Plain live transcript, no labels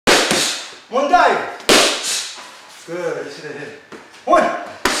1, dive. Good, you see that hit. 1,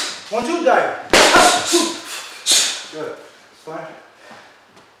 1, 2, dive. 2. Good, fine.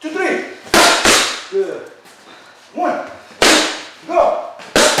 2, 3. Good. 1, go.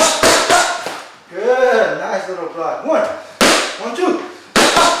 Good, nice little block. 1, 1, 2.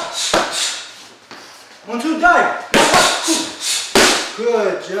 1, 2, dive.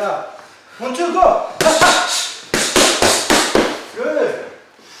 Good job. 1, 2, go. Good.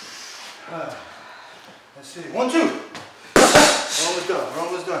 Let's see. 1, 2. We're almost done. We're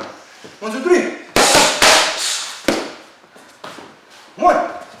almost done. 1, 2, 3. 1.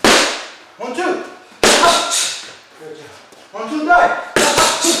 1, 2. Good job. 1, 2, dive.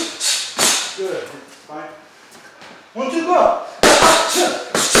 Good. Fine. 1, 2, go.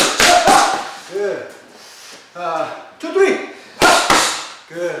 Good. 2, 3.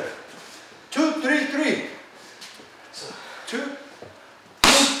 Good. 2, 3, 3. So 2.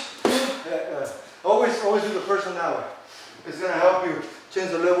 Always do the first one that way. It's gonna help you change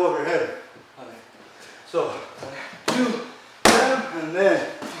the level of your head. Okay. So 2, and then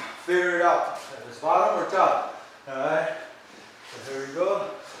figure it out. If it's bottom or top. All right. So here we go.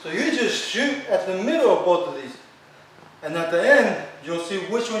 So you just shoot at the middle of both of these, and at the end you'll see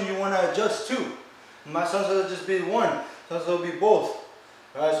which one you want to adjust to. Sometimes it'll just be one. Sometimes it'll be both.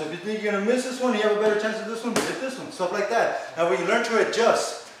 All right. So if you think you're gonna miss this one, you have a better chance of this one. Hit this one. Stuff like that. Now when you learn to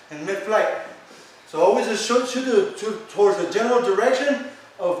adjust in mid-flight. So always just shoot towards the general direction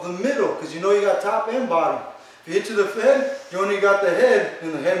of the middle, because you know you got top and bottom. If you hit to the head, you only got the head,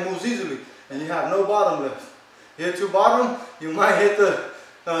 and the head moves easily, and you have no bottom left. You hit to bottom, you might hit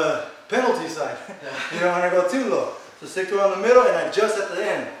the penalty side. You don't want to go too low. So stick to around the middle and adjust at the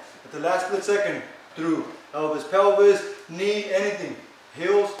end, at the last split second, through Elvis, pelvis, knee, anything,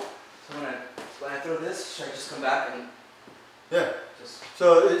 heels. So when I throw this, should I just come back and? Yeah. So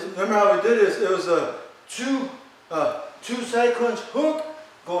remember how we did this? It was a two side crunch hook,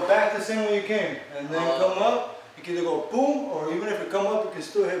 go back the same way you came, and then come up. You can either go boom, or even if you come up, you can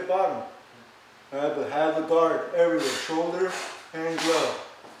still hit bottom. All right, but have the guard everywhere, shoulder and glove,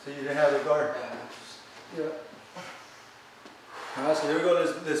 so you didn't have the guard. Yeah. All right, so here we go.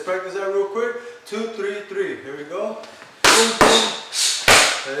 Let's practice that real quick. 2, 3, 3. Here we go. Boom, boom.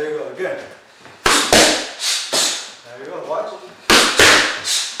 There you go. Again. There you go. Watch it.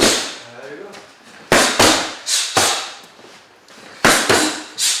 There you go.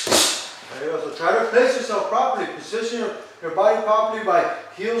 There you go. So try to place yourself properly. Position your body properly by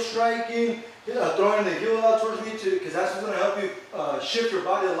heel striking, throwing the heel out towards me too, because that's what's going to help you shift your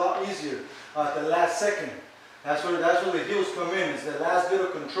body a lot easier at the last second. That's where the heels come in. It's the last bit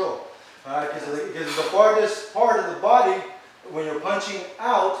of control. Because the farthest part of the body, when you're punching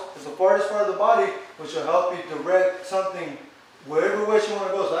out, is the farthest part of the body, which will help you direct something wherever way you want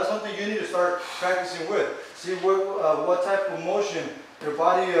to go. So that's something you need to start practicing with. See what type of motion your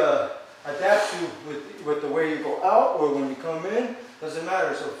body adapts to with the way you go out or when you come in. Doesn't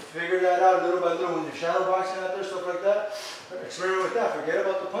matter. So figure that out little by little when you're shadow boxing out there, stuff like that. Experiment with that. Forget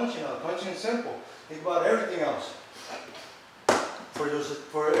about the punching out. Punching is simple. Think about everything else for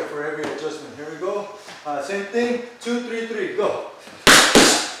every adjustment. Here we go. Same thing. 2, 3, 3. Go.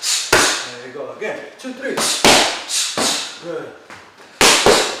 There you go. Again. 2, 3. Good.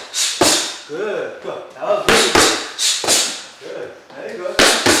 Good. Go. That was really good. Good. There you go.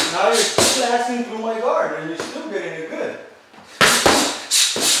 Now you're blasting through my guard and you're still getting it good.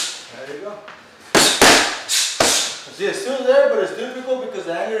 There you go. See, it's still there, but it's difficult because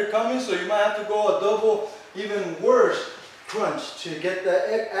the angle is coming, so you might have to go a double, even worse crunch to get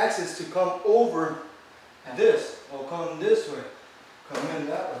the axis to come over this, or come this way. Come in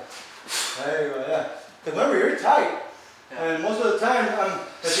that way. There you go, yeah. Because remember, you're tight. And most of the time,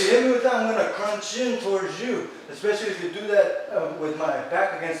 if you hit me with that, I'm going to crunch in towards you, especially if you do that with my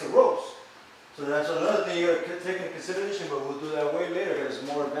back against the ropes. So that's another thing you got to take into consideration, but we'll do that way later because it's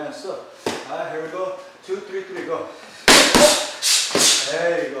more advanced stuff. All right, here we go. 2, 3, 3, go.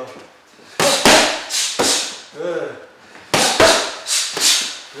 There you go. Good.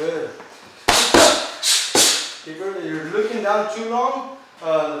 Good. If you're looking down too long,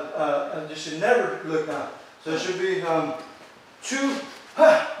 you should never look down. So it should be 2,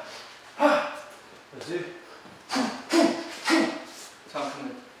 ha, ha. Let's see.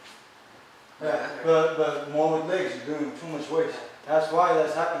 Yeah, but more with legs, you're doing too much weight. That's why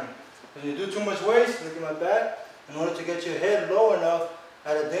that's happening. When you do too much weight, look at my back, in order to get your head low enough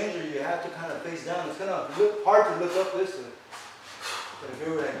out of danger, you have to kind of face down. It's going to look hard to look up this way. But if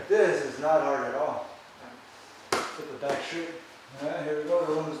you're like this, it's not hard at all. Put the back straight. Alright, here we go.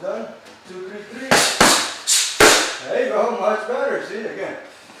 The one is done. 2, 3, 3. There you go. Much better. See, again.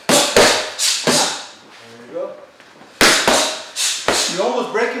 you're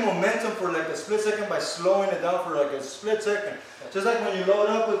almost breaking momentum for like a split second by slowing it down for like a split second. Just like when you load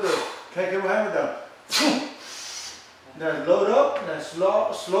up with the, okay, get your hammer down. That load up, that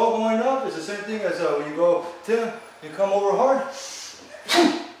slow going up is the same thing as when you go 10, you come over hard,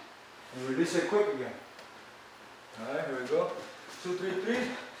 and release it quick again. Alright, here we go. 2, 3, 3.